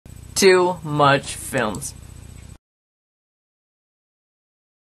too much films.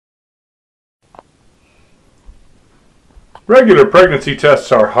 Regular pregnancy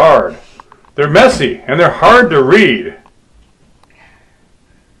tests are hard. They're messy and they're hard to read.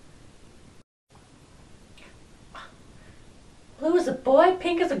 Blue is a boy,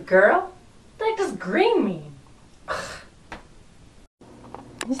 pink is a girl? What does green mean?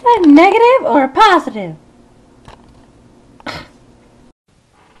 Is that negative or positive?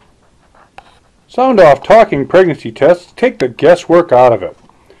 Sound off talking pregnancy tests take the guesswork out of it.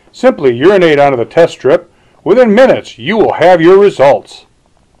 Simply urinate onto the test strip. Within minutes, you will have your results.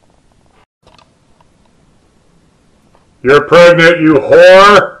 You're pregnant, you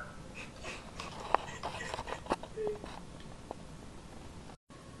whore!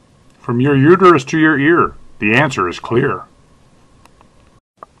 From your uterus to your ear, the answer is clear.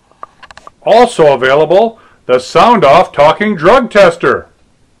 Also available, the Sound Off Talking Drug Tester.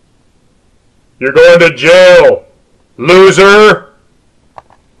 You're going to jail, loser!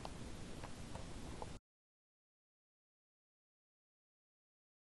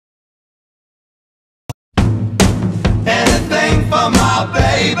 Anything for my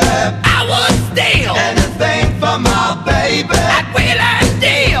baby, I would steal. Anything for my baby, I'd wheel